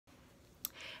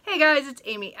Hey guys, it's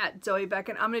Amy at Zoe Beck,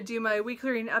 and I'm going to do my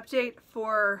weekly reading update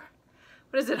for,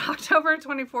 what is it, October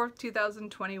 24th,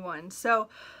 2021. So,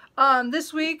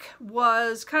 this week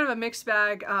was kind of a mixed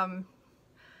bag.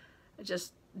 It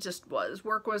just was.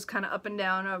 Work was kind of up and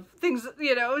down of things,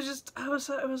 you know,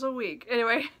 it was a week.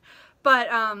 Anyway, but,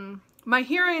 my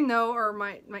hearing though, or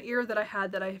my ear that I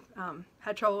had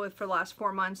had trouble with for the last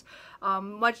 4 months,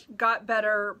 got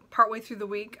better partway through the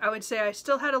week. I would say I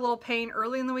still had a little pain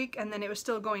early in the week, and then it was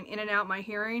still going in and out my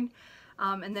hearing.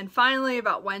 And then finally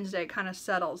about Wednesday it kind of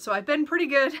settled. So I've been pretty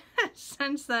good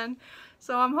since then.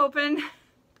 So I'm hoping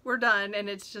we're done and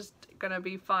it's just gonna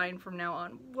be fine from now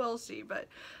on. We'll see. But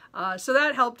so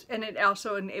that helped, and it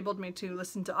also enabled me to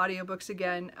listen to audiobooks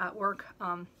again at work.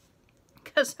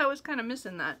 Because I was kind of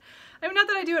missing that. I mean, not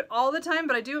that I do it all the time,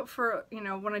 but I do it for, you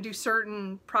know, when I do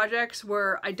certain projects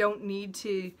where I don't need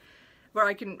to, where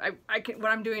I can,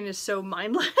 what I'm doing is so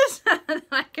mindless that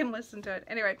I can listen to it.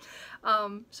 Anyway,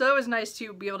 so it was nice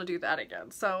to be able to do that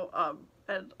again. So,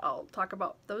 and I'll talk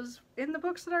about those in the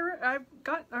books that I've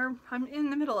got, or I'm in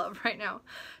the middle of right now.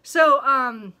 So,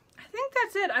 I think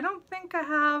that's it. I don't think I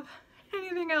have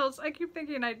anything else. I keep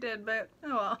thinking I did, but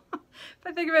oh well. If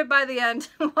I think of it by the end,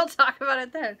 we'll talk about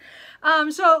it then.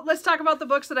 So let's talk about the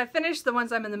books that I finished, the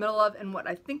ones I'm in the middle of, and what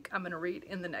I think I'm going to read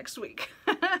in the next week.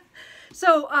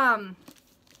 So,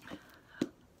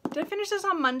 did I finish this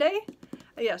on Monday?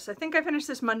 Yes, I think I finished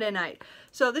this Monday night.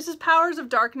 So this is Powers of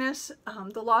Darkness,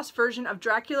 the lost version of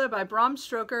Dracula by Bram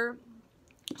Stoker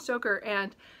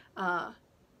and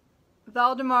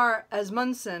Valdemar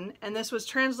Asmundsson, and this was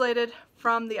translated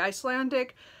from the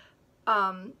Icelandic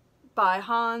by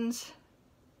Hans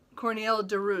Cornel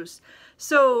de Roos.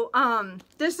 So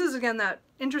this is again that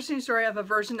interesting story of a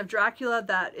version of Dracula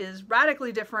that is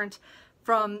radically different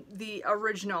from the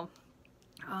original.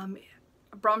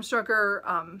 Bram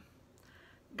Stoker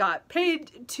got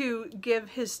paid to give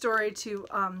his story to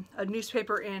a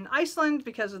newspaper in Iceland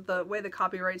because of the way the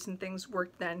copyrights and things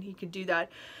worked then. He could do that,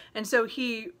 and so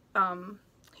he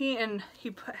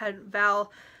had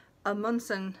Val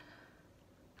Amundsen,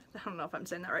 I don't know if I'm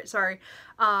saying that right, sorry,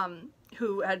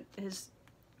 who had his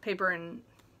paper in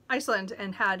Iceland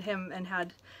and had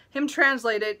him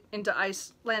translate it into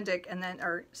Icelandic, and then,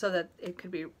 or so that it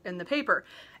could be in the paper.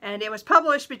 And it was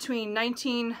published between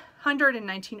 1900 and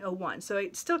 1901. So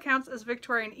it still counts as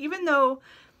Victorian, even though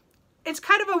it's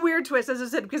kind of a weird twist, as I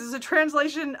said, because it's a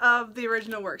translation of the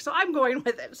original work. So I'm going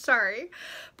with it, sorry.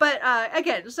 But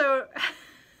again, so,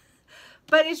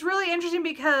 but it's really interesting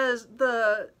because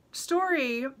the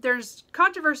story, there's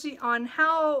controversy on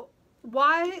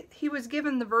why he was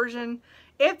given the version,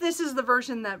 if this is the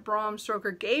version that Bram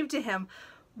Stoker gave to him,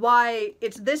 why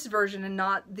it's this version and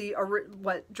not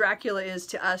what Dracula is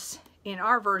to us in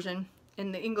our version,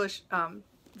 in the English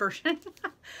version.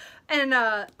 And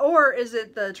or is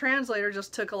it the translator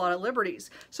just took a lot of liberties?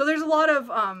 So there's a lot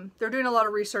of they're doing a lot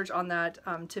of research on that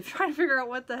to try to figure out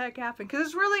what the heck happened, because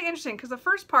it's really interesting, because the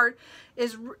first part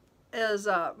is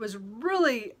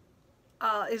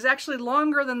actually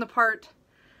longer than the part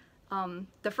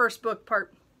the first book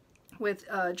part with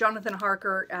Jonathan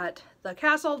Harker at the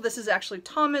castle. This is actually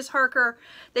Thomas Harker.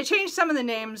 They changed some of the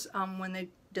names when they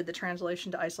did the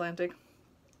translation to Icelandic.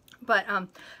 But, oh,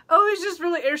 it was just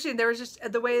really interesting. There was just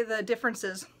the way the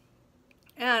differences.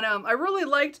 And I really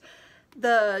liked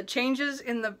the changes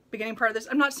in the beginning part of this.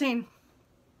 I'm not saying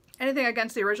anything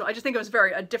against the original. I just think it was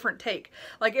a different take.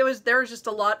 Like there was just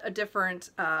a lot of different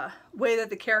way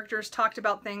that the characters talked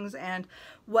about things, and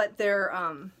what their,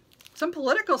 some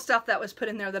political stuff that was put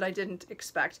in there that I didn't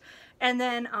expect. And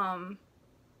then,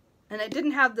 and it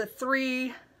didn't have the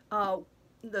three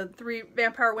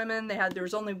vampire women. There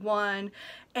was only one,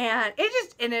 and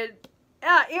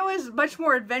it was much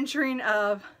more adventuring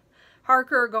of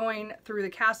Harker going through the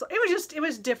castle. It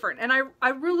was different, and I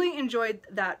really enjoyed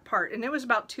that part, and it was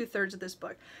about 2/3 of this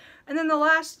book. And then the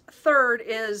last third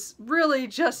is really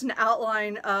just an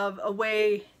outline of a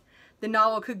way the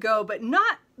novel could go, but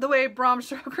not the way Bram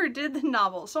Stoker did the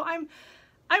novel. So I'm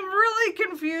really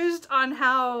confused on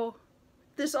how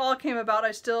this all came about.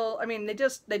 I mean,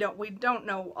 we don't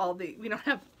know we don't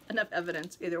have enough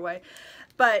evidence either way.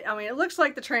 But I mean, it looks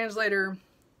like the translator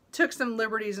took some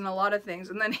liberties in a lot of things,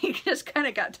 and then he just kind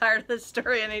of got tired of the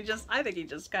story, and I think he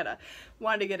just kind of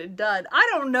wanted to get it done. I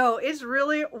don't know. It's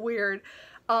really weird.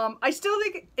 I still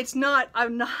think it's not, I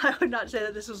would not say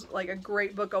that this was like a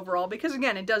great book overall, because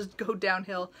again, it does go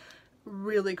downhill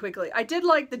really quickly. I did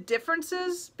like the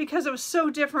differences because it was so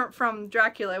different from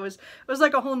Dracula. It was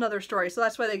like a whole nother story. So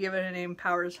that's why they give it a name,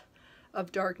 Powers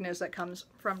of Darkness, that comes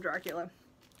from Dracula.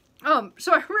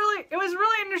 So it was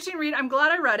really interesting read. I'm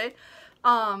glad I read it.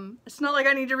 It's not like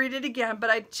I need to read it again, but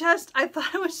I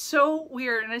thought it was so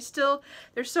weird, and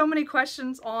there's so many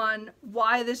questions on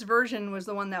why this version was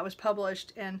the one that was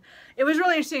published, and it was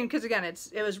really interesting because, again,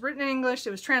 it was written in English,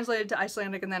 it was translated to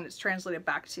Icelandic, and then it's translated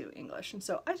back to English, and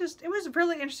so it was a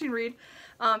really interesting read.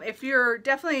 If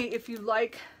you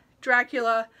like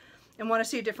Dracula and want to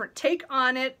see a different take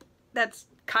on it, that's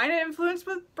kind of influenced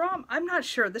with Bram. I'm not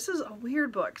sure. This is a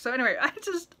weird book. So anyway,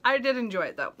 I did enjoy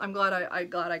it though. I'm glad I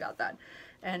got that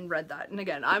and read that. And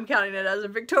again, I'm counting it as a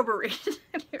Victober read.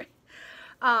 Anyway,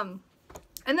 and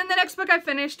then the next book I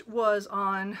finished was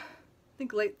on, I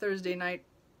think, late Thursday night.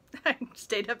 I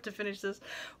stayed up to finish this.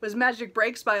 Was Magic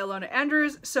Breaks by Ilona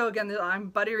Andrews. So again, I'm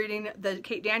buddy reading the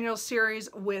Kate Daniels series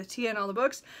with Tia and all the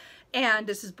books, and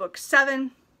this is book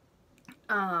 7.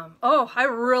 Oh, I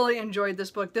really enjoyed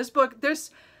this book. This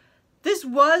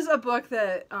was a book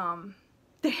that,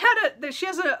 she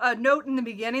has a note in the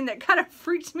beginning that kind of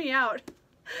freaked me out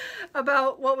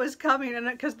about what was coming, and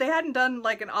because they hadn't done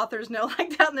like an author's note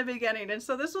like that in the beginning, and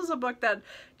so this was a book that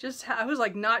I was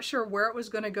like not sure where it was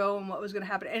going to go and what was going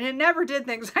to happen, and it never did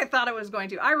things I thought it was going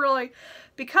to.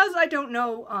 Because I don't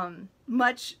know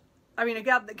much, I mean,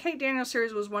 the Kate Daniels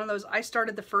series was one of those, I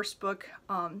started the first book,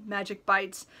 Magic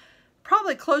Bites,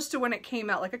 probably close to when it came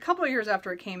out, like a couple of years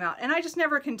after it came out, and I just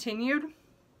never continued,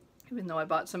 even though I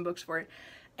bought some books for it.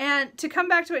 And to come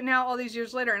back to it now all these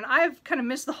years later, and I've kind of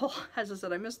missed the whole, as I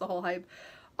said, I missed the whole hype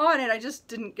on it. I just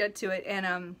didn't get to it,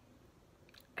 and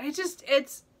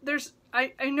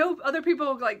I know other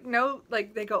people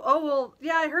they go, oh well,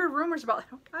 yeah, I heard rumors about it.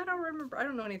 I don't remember, I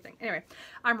don't know anything. Anyway,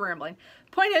 I'm rambling.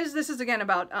 Point is, this is again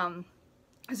about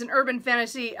it's an urban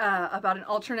fantasy about an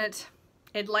alternate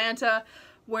Atlanta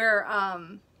where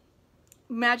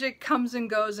magic comes and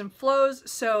goes and flows.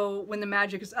 So when the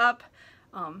magic is up,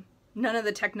 none of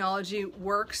the technology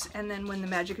works, and then when the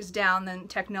magic is down, then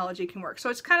technology can work. So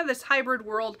it's kind of this hybrid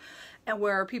world, and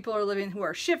where people are living who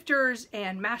are shifters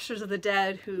and masters of the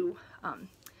dead who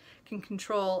can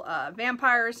control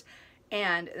vampires,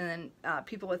 and then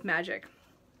people with magic.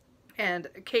 And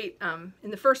Kate,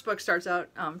 in the first book, starts out,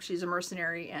 she's a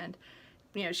mercenary, and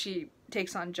she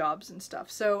takes on jobs and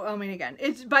stuff. So, I mean, again,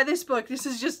 by this book, this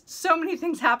is just so many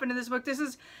things happen in this book. This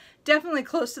is definitely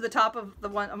close to the top of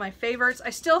one of my favorites. I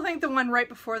still think the one right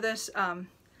before this,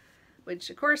 which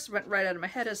of course went right out of my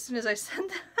head as soon as I said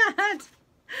that,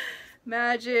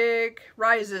 Magic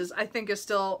Rises, I think is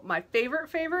still my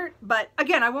favorite. But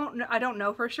again, I don't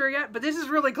know for sure yet, but this is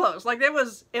really close. Like it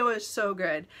was so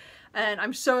good. And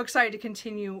I'm so excited to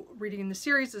continue reading the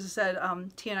series. As I said,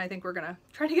 Tia and I think we're going to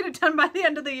try to get it done by the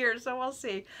end of the year, so we'll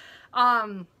see.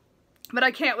 But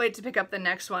I can't wait to pick up the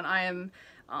next one. I am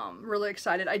really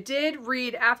excited. I did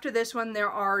read, after this one, there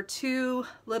are 2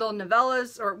 little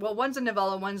novellas, or, well, one's a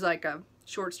novella, one's like a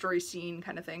short story scene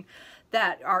kind of thing,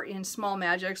 that are in Small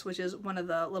Magics, which is one of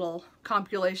the little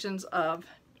compilations of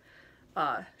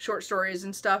short stories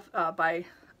and stuff by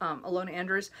Ilona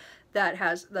Andrews, that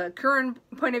has the current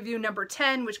point of view number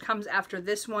 10, which comes after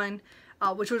this one,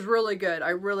 which was really good.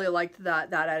 I really liked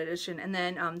that edition. And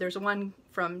then there's one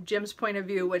from Jim's point of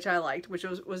view, which I liked, which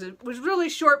was really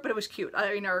short, but it was cute.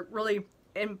 I mean, are really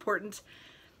important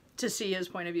to see his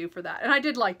point of view for that. And I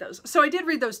did like those. So I did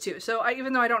read those too. So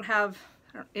even though I don't have,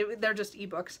 they're just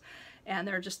ebooks, and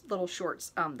they're just little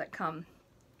shorts that come.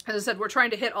 As I said, we're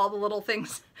trying to hit all the little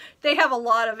things. They have a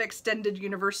lot of extended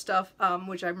universe stuff,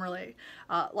 which I'm really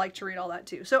like to read all that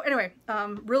too. So anyway,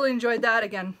 really enjoyed that.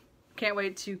 Again, can't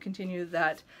wait to continue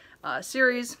that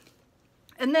series.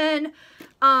 And then,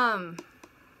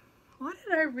 what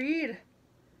did I read?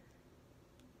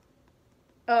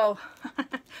 Oh,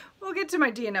 we'll get to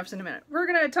my DNFs in a minute. We're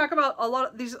going to talk about a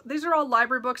lot of these are all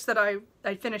library books that I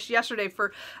finished yesterday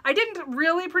for. I didn't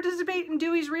really participate in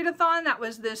Dewey's Readathon. That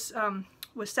was this,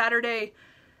 was Saturday.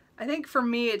 I think for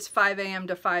me it's 5 a.m.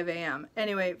 to 5 a.m.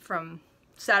 Anyway, from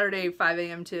Saturday 5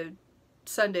 a.m. to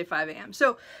Sunday 5 a.m.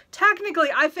 So technically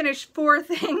I finished 4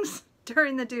 things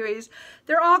during the Deweys.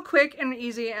 They're all quick and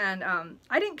easy, and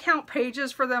I didn't count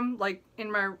pages for them like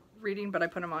in my reading, but I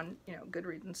put them on, you know,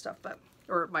 Goodreads and stuff, but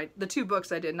or the 2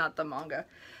 books I did, not the manga.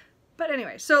 But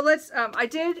anyway, so let's, I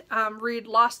did read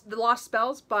The Lost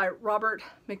Spells by Robert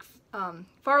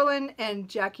McFarlane and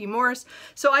Jackie Morris.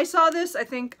 So I saw this, I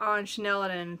think, on Chanel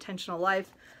and An Intentional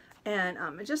Life, and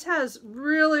it just has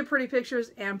really pretty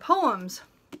pictures and poems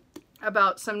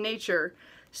about some nature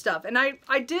stuff. And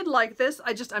I did like this.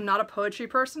 I'm not a poetry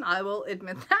person, I will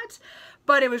admit that,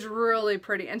 but it was really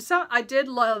pretty. And so I did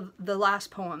love the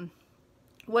last poem,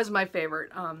 was my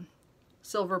favorite,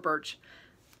 Silver Birch.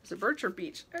 Is it birch or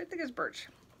beech? I think it's birch.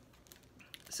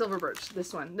 Silver Birch,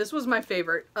 this one. This was my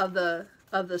favorite of the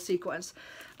sequence.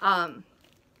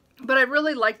 but I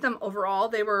really liked them overall.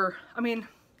 They were, I mean,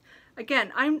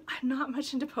 again, I'm not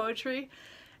much into poetry,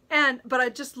 but I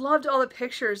just loved all the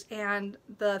pictures, and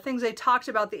the things they talked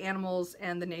about the animals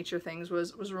and the nature things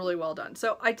was really well done.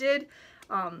 So I did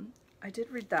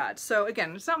read that. So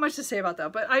again, it's not much to say about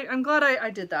that, but I'm glad I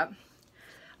did that.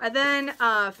 I then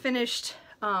finished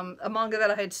a manga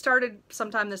that I had started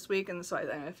sometime this week, and so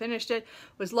I finished it,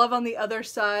 was Love on the Other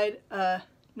Side,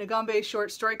 Nagambe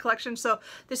short story collection. So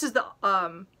this is the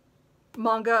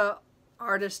manga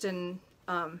artist and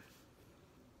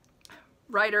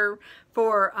writer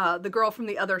for the Girl from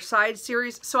the Other Side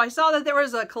series. So I saw that there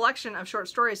was a collection of short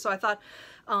stories, so I thought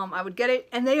I would get it,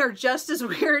 and they are just as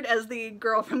weird as the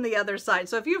Girl from the Other Side.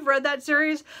 So if you've read that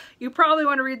series, you probably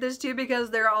want to read this too,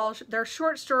 because they're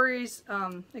short stories.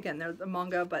 Again, they're the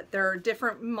manga, but they're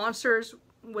different monsters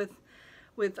with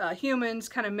humans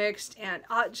kind of mixed, and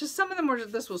just some of them were,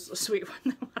 this was a sweet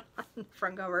one on the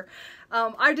front cover.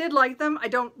 I did like them. I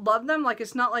don't love them. Like,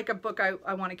 it's not like a book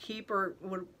I want to keep or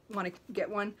would want to get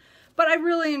one, but I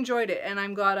really enjoyed it, and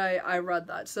I'm glad I read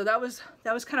that. So that was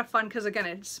kind of fun, because again,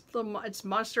 it's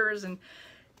monsters and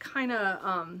kind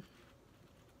of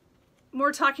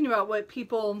more talking about what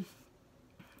people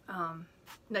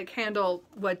like handle,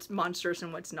 what's monsters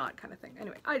and what's not, kind of thing.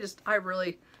 Anyway,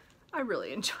 I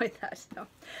really enjoyed that. So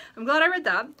I'm glad I read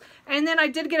that. And then I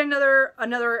did get another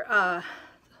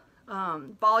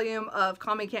volume of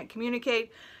Kami Can't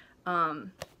Communicate.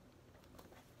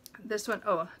 This one,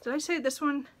 oh, did I say this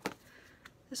one?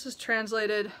 This was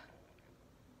translated,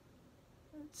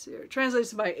 let's see here,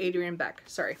 translated by Adrienne Beck.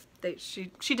 Sorry,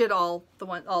 she did all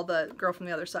the Girl from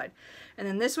the Other Side. And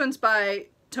then this one's by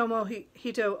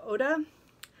Tomohito Oda.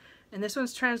 And this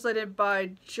one's translated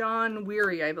by John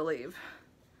Weary, I believe.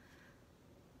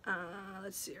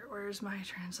 Let's see here, where's my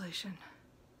translation?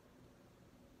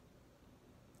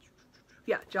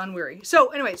 Yeah, John Weary. So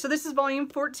anyway, so this is volume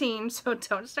 14, so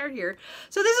don't start here.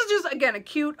 So this is just, again, a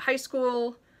cute high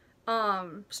school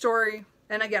story.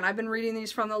 And again, I've been reading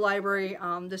these from the library.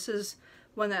 This is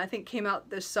one that I think came out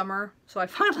this summer, so I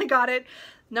finally got it.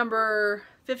 Number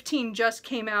 15 just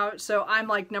came out, so I'm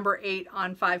like number 8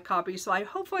 on 5 copies. So I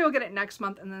hopefully will get it next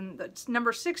month, and then the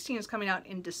number 16 is coming out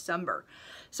in December.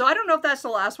 So I don't know if that's the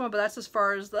last one, but that's as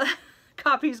far as the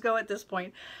copies go at this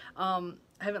point. I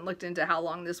haven't looked into how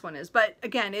long this one is, but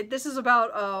again, this is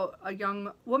about a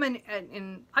young woman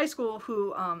in high school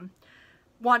who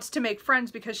wants to make friends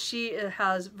because she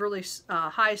has really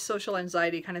high social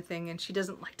anxiety kind of thing, and she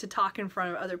doesn't like to talk in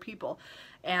front of other people.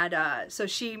 And so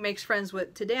she makes friends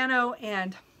with Tadano,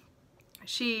 and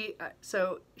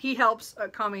so he helps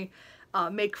Kami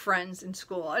make friends in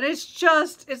school. And it's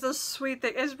a sweet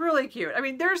thing. It's really cute. I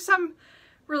mean, there's some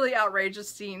really outrageous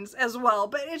scenes as well,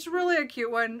 but it's really a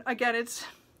cute one. Again,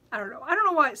 I don't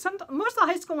know why. Most of the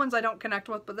high school ones I don't connect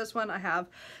with, but this one I have.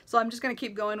 So I'm just going to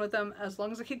keep going with them as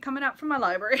long as they keep coming out from my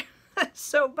library.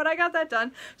 But I got that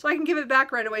done, so I can give it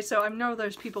back right away. So I know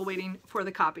there's people waiting for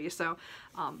the copy. So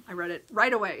I read it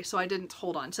right away, so I didn't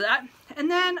hold on to that. And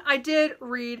then I did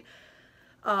read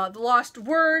The Lost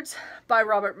Words by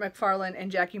Robert McFarlane and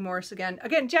Jackie Morris again.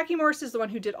 Again, Jackie Morris is the one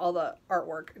who did all the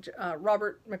artwork.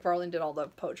 Robert McFarlane did all the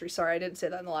poetry. Sorry, I didn't say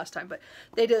that in the last time, but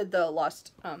they did the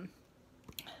Lost... what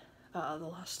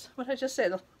did I just say?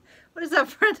 What is that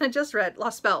friend I just read?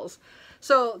 Lost Spells.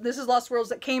 So this is Lost Worlds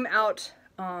that came out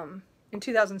in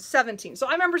 2017. So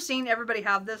I remember seeing everybody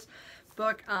have this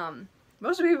book.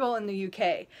 Most people in the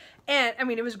UK, and I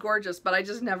mean, it was gorgeous, but I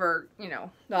just never,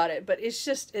 got it. But it's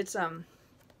just, it's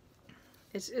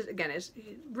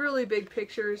really big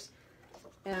pictures,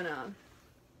 and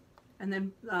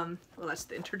then well, that's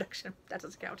the introduction. That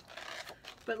doesn't count.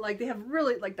 But like, they have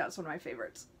really, like, that's one of my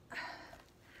favorites.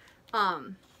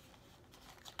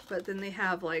 But then they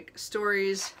have like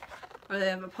stories, or they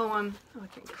have a poem. Oh, I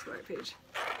can't get to the right page.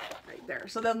 Right there.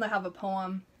 So then they have a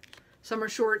poem. Some are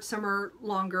short, some are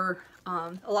longer.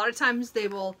 A lot of times they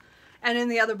will, and in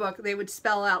the other book they would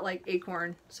spell out like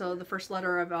acorn. So the first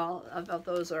letter of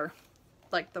those are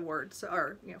like the words,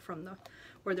 or from the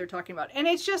where they're talking about. And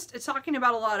it's talking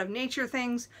about a lot of nature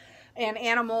things and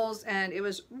animals, and it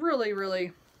was really,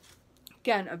 really,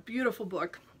 again, a beautiful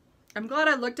book. I'm glad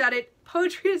I looked at it.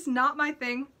 Poetry is not my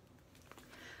thing.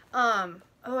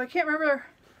 Oh, I can't remember.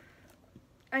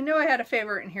 I know I had a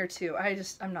favorite in here too.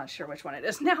 I'm not sure which one it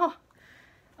is now.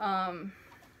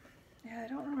 Yeah, I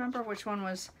don't remember which one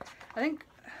was. I think,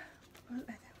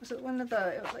 was it one of the,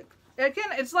 it was like,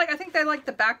 again, it's like, I think they like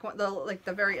the back one, like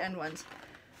the very end ones.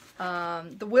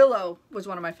 The Willow was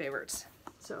one of my favorites.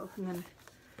 So, and then,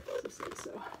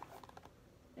 so,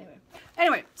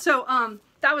 anyway, so,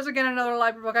 that was again another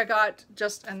library book I got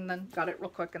and then got it real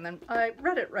quick, and then I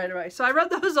read it right away. So I read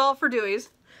those all for Dewey's.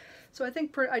 So I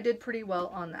think I did pretty well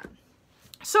on that.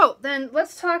 So then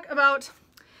let's talk about,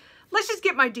 let's just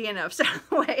get my DNFs out of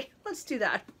the way. Let's do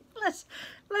that.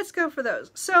 Let's go for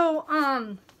those. So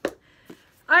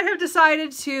I have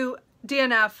decided to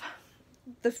DNF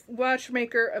The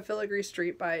Watchmaker of Filigree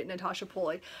Street by Natasha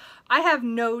Pulley. I have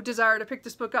no desire to pick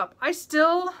this book up. I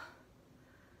still,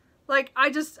 like,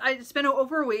 it's been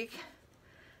over a week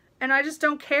and I just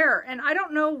don't care. And I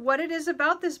don't know what it is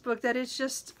about this book that it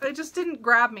just didn't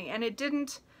grab me. And it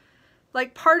didn't,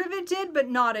 like, part of it did, but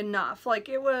not enough. Like,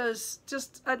 it was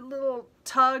just a little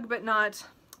tug, but not,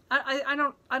 I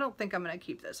don't think I'm going to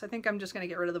keep this. I think I'm just going to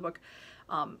get rid of the book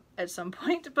at some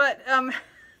point. But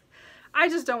I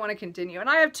just don't want to continue. And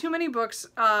I have too many books,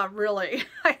 really.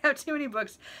 I have too many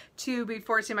books to be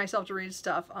forcing myself to read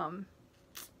stuff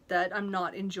that I'm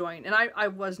not enjoying. And I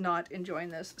was not enjoying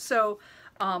this. So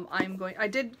I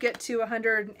did get to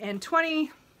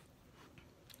 120.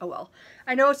 Oh well.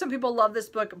 I know some people love this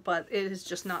book, but it is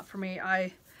just not for me.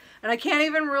 And I can't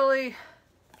even really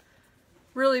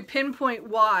pinpoint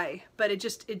why, but it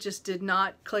just did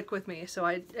not click with me. So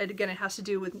again, it has to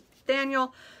do with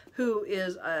Daniel, who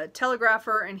is a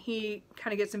telegrapher, and he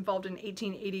kind of gets involved in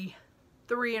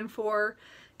 1883 and 4,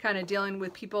 kind of dealing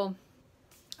with people,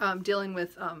 dealing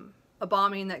with a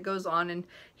bombing that goes on, and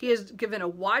he is given a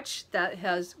watch that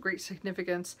has great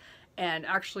significance and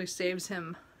actually saves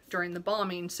him during the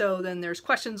bombing. So then there's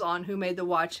questions on who made the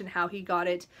watch and how he got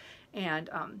it, and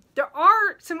there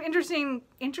are some interesting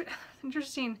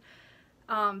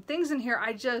things in here.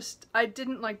 I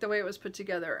didn't like the way it was put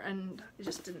together, and it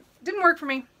just didn't work for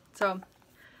me. So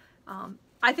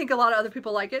I think a lot of other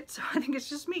people like it, so I think it's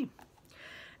just me.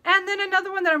 And then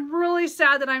another one that I'm really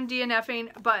sad that I'm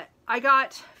DNFing, but I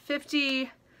got 53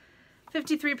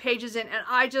 pages in, and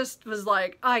I just was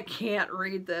like, I can't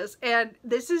read this. And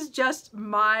this is just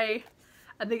I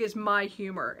think it's my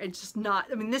humor. It's just not,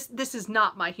 I mean, this is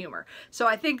not my humor. So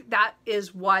I think that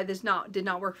is why this did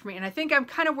not work for me. And I think I'm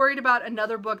kind of worried about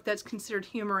another book that's considered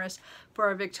humorous for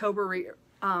a Victorian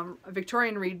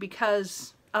read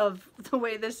because of the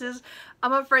way this is.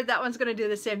 I'm afraid that one's going to do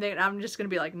the same thing, and I'm just going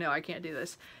to be like, no, I can't do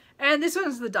this. And this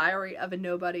one's The Diary of a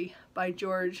Nobody by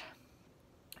George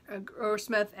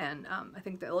Grossmith, and I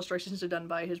think the illustrations are done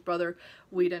by his brother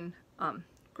Whedon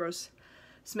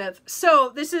Grossmith.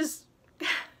 So this is,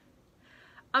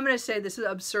 I'm going to say this is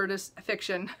absurdist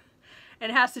fiction,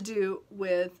 and it has to do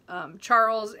with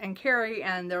Charles and Carrie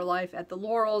and their life at the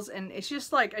Laurels, and it's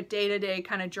just like a day-to-day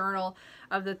kind of journal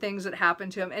of the things that happen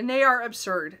to him, and they are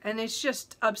absurd, and it's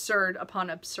just absurd upon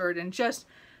absurd, and just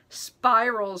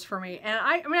spirals for me. And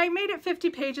I mean, I made it 50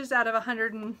 pages out of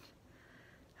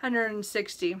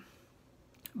 160,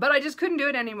 but I just couldn't do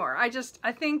it anymore. I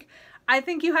think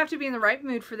you have to be in the right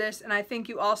mood for this, and I think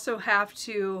you also have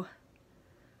to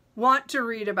want to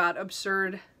read about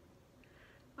absurd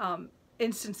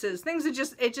instances, things that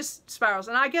it just spirals.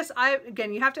 And I guess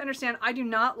again, you have to understand, I do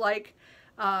not like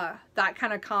that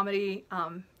kind of comedy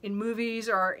in movies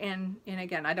or in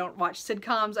again, I don't watch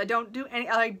sitcoms. I don't do any,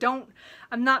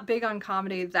 I'm not big on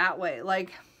comedy that way.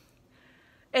 Like,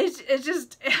 it's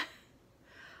just,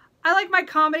 I like my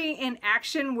comedy in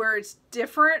action where it's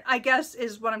different, I guess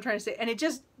is what I'm trying to say. And it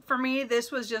just, for me,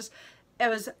 this was just, it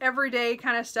was everyday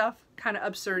kind of stuff, kind of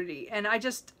absurdity. And I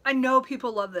know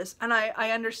people love this, and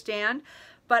I understand,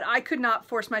 but I could not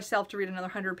force myself to read another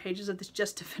 100 pages of this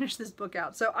just to finish this book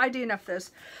out. So I DNF'd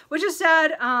this, which is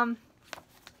sad,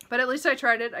 but at least I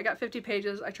tried it. I got 50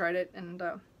 pages, I tried it, and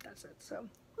that's it. So,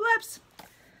 whoops.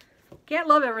 Can't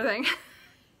love everything.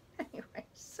 Anyway,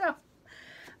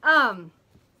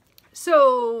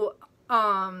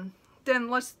 then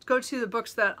let's go to the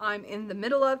books that I'm in the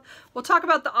middle of. We'll talk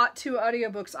about the two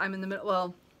audiobooks I'm in the middle.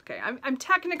 Well, okay, I'm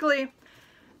technically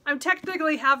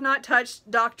have not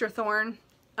touched Dr. Thorne.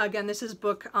 Again, this is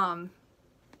book 3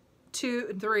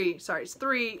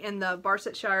 in the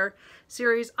Barsetshire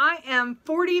series. I am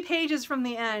 40 pages from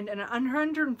the end and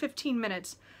 115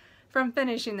 minutes from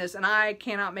finishing this, and I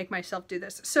cannot make myself do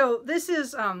this. So this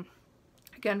is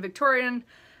again Victorian.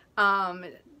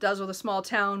 It does with a small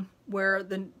town where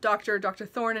the Dr.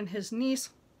 Thorne and his niece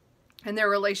and their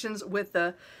relations with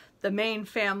the main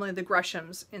family, the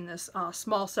Greshams, in this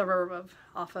small suburb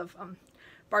off of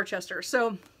Barchester.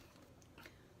 So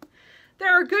there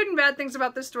are good and bad things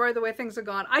about this story, the way things have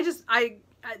gone.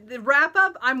 The wrap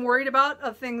up, I'm worried about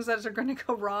of things that are going to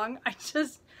go wrong. I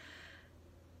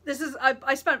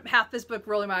spent half this book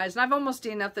rolling my eyes, and I've almost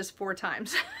DNF'd this 4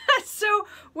 times. So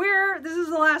this is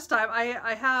the last time.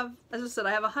 I have, as I said,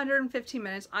 I have 115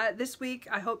 minutes. This week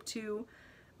I hope to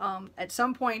at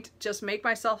some point just make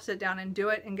myself sit down and do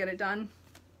it and get it done.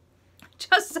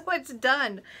 Just so it's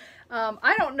done.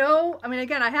 I don't know. I mean,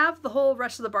 again, I have the whole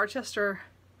rest of the Barsetshire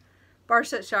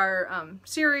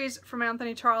series from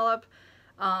Anthony Trollope.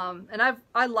 And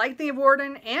I like the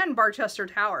Warden and Barchester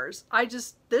Towers.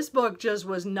 This book just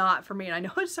was not for me. And I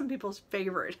know it's some people's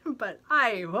favorite, but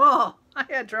I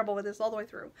had trouble with this all the way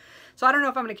through. So I don't know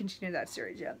if I'm going to continue that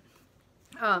series yet.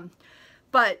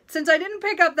 But since I didn't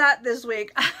pick up that this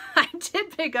week, I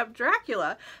did pick up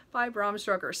Dracula by Bram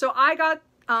Stoker. So I got,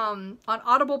 on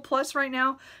Audible Plus right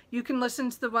now, you can listen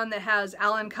to the one that has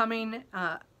Alan Cumming,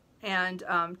 and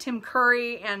Tim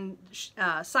Curry and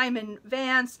Simon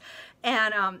Vance,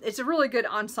 and it's a really good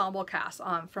ensemble cast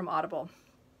from Audible.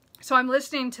 So I'm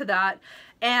listening to that,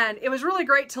 and it was really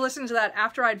great to listen to that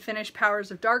after I'd finished Powers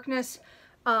of Darkness,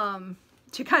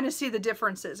 to kind of see the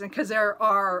differences, and because there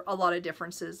are a lot of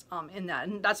differences in that,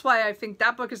 and that's why I think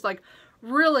that book is like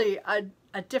really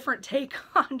a different take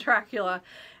on Dracula.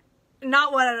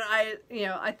 Not what I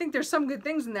think there's some good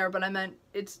things in there, but I meant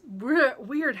it's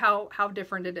weird how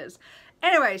different it is.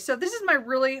 Anyway, so this is my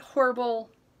really horrible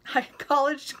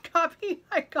college copy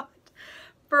I got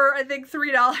for, I think,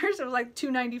 $3. It was like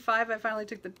 $2.95. I finally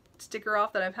took the sticker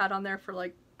off that I've had on there for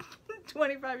like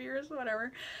 25 years,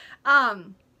 whatever.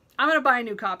 I'm going to buy a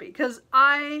new copy because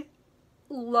I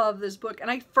love this book and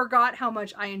I forgot how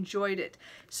much I enjoyed it.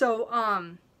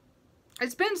 So,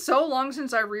 it's been so long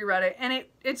since I reread it, and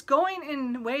it's going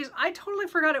in ways I totally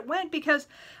forgot it went, because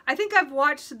I think I've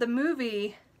watched the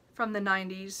movie from the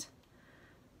 90s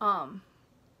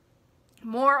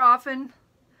more often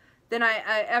than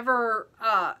I ever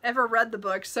read the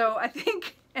book. So I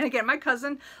think, and again, my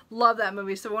cousin loved that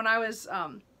movie. So when I was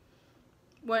I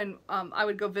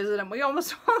would go visit him, we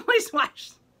almost always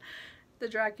watched the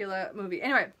Dracula movie.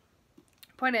 Anyway.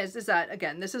 Point is that,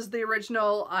 again, this is the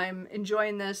original. I'm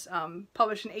enjoying this.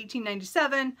 Published in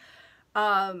 1897.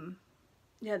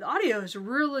 Yeah, the audio is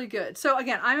really good. So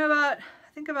again, I'm I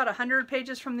think about 100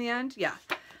 pages from the end. Yeah,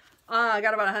 I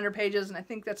got about 100 pages, and I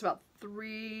think that's about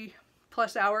 3+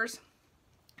 hours.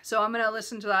 So I'm gonna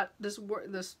listen to that this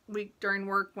week during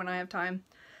work when I have time,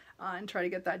 and try to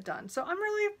get that done. So I'm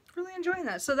really enjoying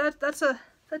that. So that's a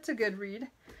good read.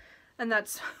 And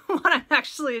that's what I'm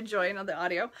actually enjoying on the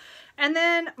audio. And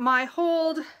then my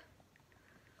hold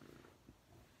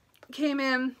came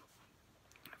in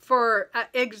for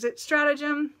Exit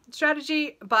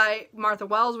Strategy by Martha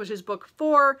Wells, which is book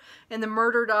 4 in the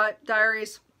Murder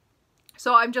Diaries.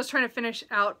 So I'm just trying to finish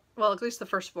out, well, at least the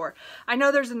first 4. I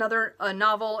know there's another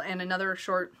novel and another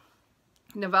short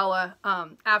novella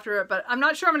after it, but I'm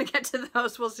not sure I'm going to get to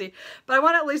those. We'll see. But I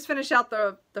want to at least finish out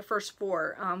the first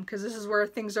 4, because this is where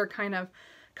things are kind of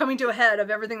coming to a head of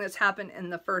everything that's happened in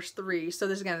the first 3. So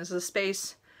this, again, this is a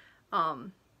space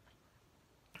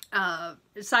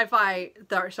sci-fi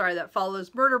that follows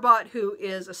Murderbot, who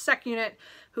is a sec unit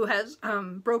who has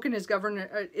broken its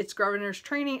governor's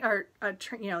training, or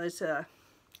it's a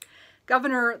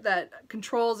governor that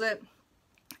controls it.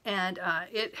 And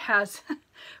it has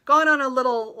gone on a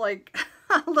little,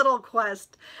 little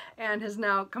quest, and has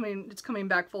now it's coming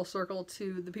back full circle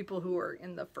to the people who were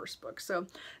in the first book. So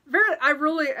I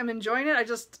really am enjoying it.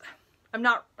 I'm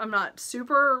not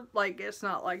super, it's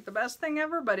not like the best thing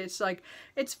ever, but it's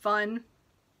it's fun.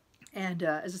 And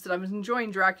as I said, I was enjoying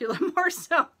Dracula more,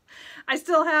 so I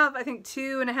still have, I think,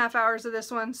 2.5 hours of this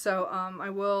one. So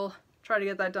I will try to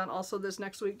get that done also this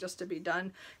next week, just to be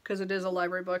done, because it is a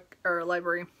library book, or a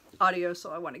library audio,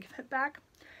 so I want to give it back.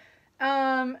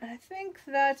 And I think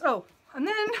that's, and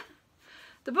then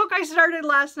the book I started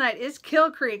last night is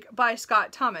Kill Creek by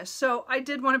Scott Thomas. So I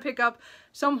did want to pick up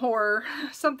some horror,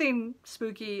 something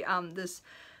spooky this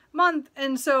month,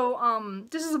 and so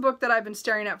this is a book that I've been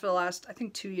staring at for the last, I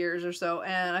think, 2 years or so,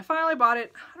 and I finally bought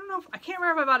it. I can't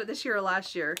remember if I bought it this year or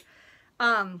last year.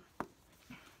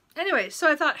 Anyway, so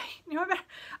I thought,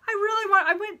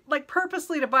 I went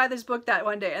purposely to buy this book that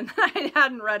one day, and then I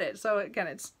hadn't read it. So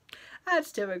again,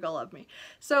 that's typical of me.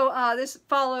 So this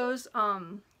follows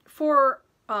 4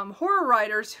 horror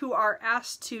writers who are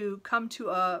asked to come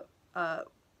to a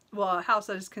house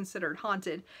that is considered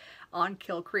haunted on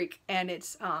Kill Creek, and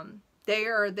it's they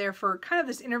are there for kind of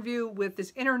this interview with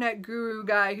this internet guru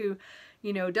guy who,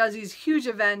 does these huge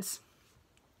events.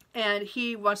 And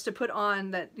he wants to put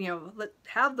on that,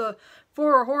 have the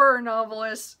 4 horror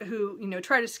novelists who,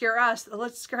 try to scare us.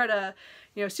 Let's try to,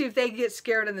 see if they get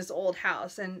scared in this old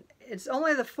house. And it's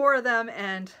only the 4 of them,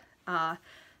 and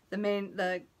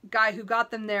the guy who got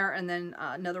them there, and then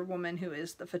another woman who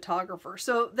is the photographer.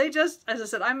 So they just, as I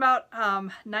said, I'm about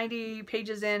 90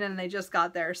 pages in, and they just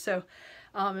got there. So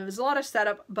it was a lot of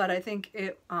setup, but I think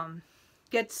it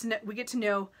we get to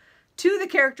know two of the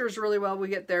characters really well. We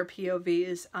get their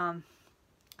POVs,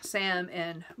 Sam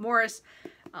and Morris.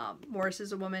 Morris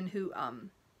is a woman who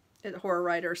is a horror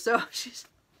writer, so she's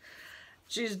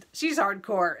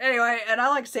hardcore. Anyway, and I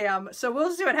like Sam, so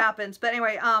we'll see what happens. But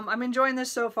anyway, I'm enjoying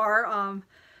this so far.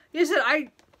 Like I said, I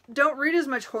don't read as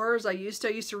much horror as I used to.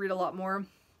 I used to read a lot more.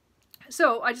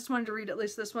 So I just wanted to read at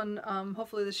least this one,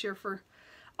 hopefully this year for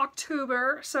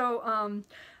October. So I'm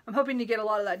hoping to get a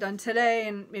lot of that done today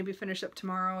and maybe finish up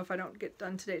tomorrow. If I don't get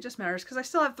done today, it just matters because I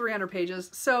still have 300 pages.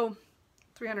 So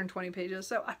 320 pages.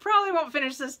 So I probably won't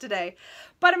finish this today,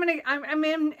 but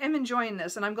I'm enjoying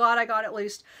this, and I'm glad I got at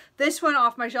least this one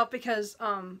off my shelf because,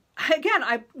 again,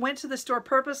 I went to the store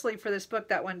purposely for this book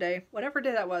that one day, whatever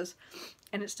day that was,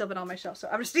 and it's still been on my shelf. So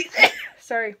I'm just,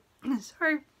 sorry.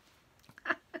 Sorry.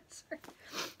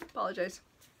 Apologize.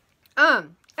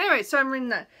 Anyway, so I'm reading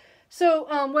that. So,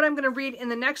 what I'm going to read in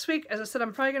the next week, as I said,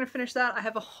 I'm probably going to finish that. I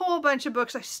have a whole bunch of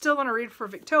books I still want to read for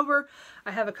Victober.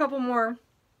 I have a couple more.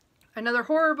 Another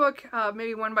horror book,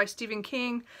 maybe one by Stephen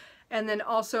King, and then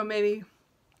also maybe,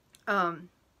 you know,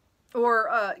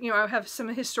 I have some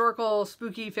historical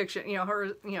spooky fiction, you know,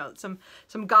 horror, you know, some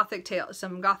gothic tales,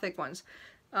 some gothic ones,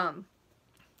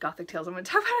 gothic tales I'm going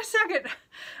to talk about in a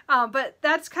second, but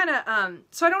that's kind of,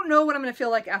 so I don't know what I'm going to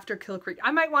feel like after Kill Creek.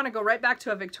 I might want to go right back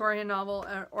to a Victorian novel,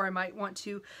 or I might want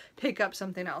to pick up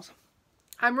something else.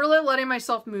 I'm really letting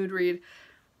myself mood read,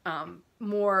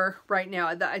 more right now.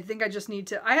 I think I just need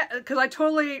to, because I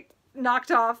totally knocked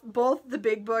off both the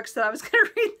big books that I was going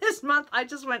to read this month. I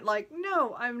just went like,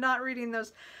 no, I'm not reading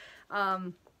those.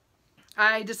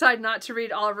 I decided not to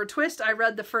read Oliver Twist. I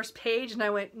read the first page and I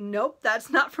went, nope,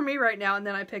 that's not for me right now. And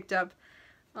then I picked up,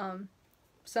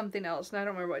 something else. And I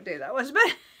don't remember what day that was, but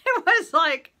it was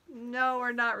like, no,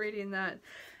 we're not reading that.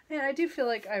 And I do feel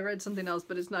like I read something else,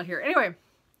 but it's not here. Anyway.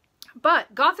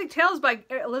 But Gothic Tales by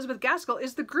Elizabeth Gaskell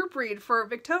is the group read for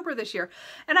Victober this year.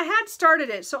 And I had started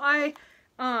it. So I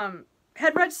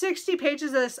had read 60 pages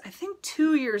of this, I think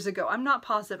 2 years ago. I'm not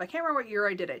positive. I can't remember what year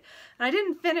I did it. And I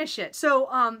didn't finish it. So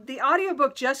the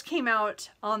audiobook just came out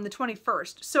on the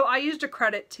 21st. So I used a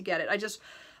credit to get it. I just,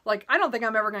 like, I don't think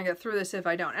I'm ever going to get through this if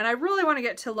I don't. And I really want to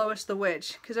get to Lois the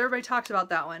Witch because everybody talks about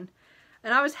that one.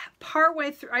 And I was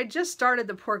partway through. I just started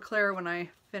The Poor Clare when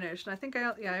I finished. And I think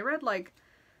I read like...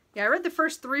 Yeah, I read the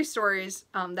first 3 stories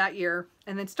that year,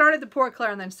 and then started The Poor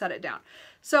Clare and then set it down.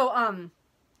 So,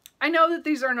 I know that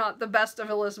these are not the best of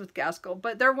Elizabeth Gaskell,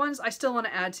 but they're ones I still want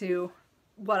to add to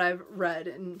what I've read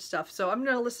and stuff. So I'm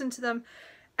going to listen to them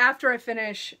after I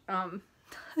finish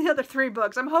the other 3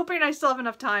 books. I'm hoping I still have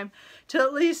enough time to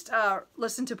at least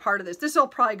listen to part of this. This will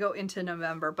probably go into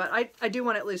November, but I do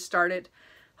want to at least start it,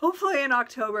 hopefully in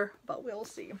October, but we'll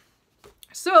see.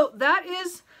 So that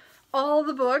is all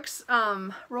the books.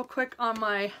 Real quick on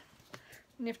my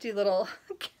nifty little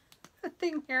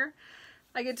thing here.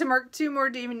 I get to mark 2 more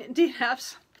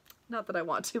DNFs. Not that I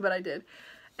want to, but I did.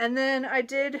 And then I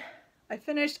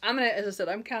finished, as I said,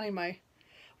 I'm counting my,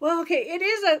 well, okay,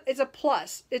 it's a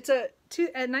plus. It's a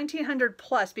 1900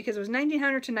 plus because it was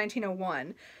 1900 to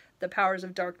 1901, The Powers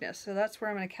of Darkness. So that's where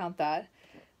I'm going to count that.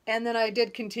 And then I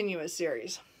did continuous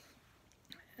series.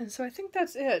 And so I think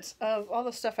that's it of all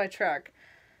the stuff I track.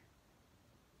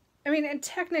 I mean, and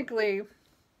technically,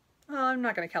 well, I'm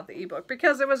not going to count the ebook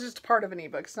because it was just part of an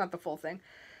ebook. It's not the full thing.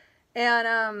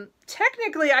 And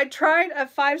technically, I tried a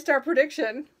 5-star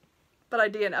prediction, but I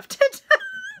DNF'd it.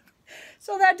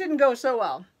 So that didn't go so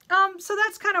well. So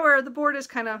that's kind of where the board is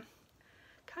kind of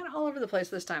all over the place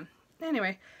this time.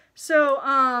 Anyway, so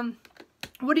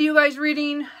what are you guys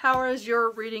reading? How is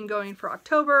your reading going for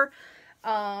October?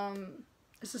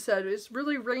 As I said, it's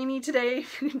really rainy today.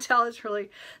 You can tell it's really,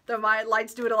 my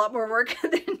light's doing a lot more work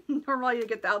than normally to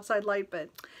get the outside light, but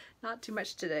not too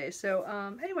much today. So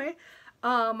anyway,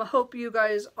 I hope you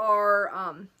guys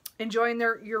are enjoying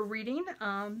your reading,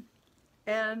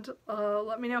 and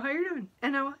let me know how you're doing.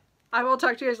 And I will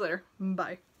talk to you guys later.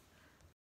 Bye.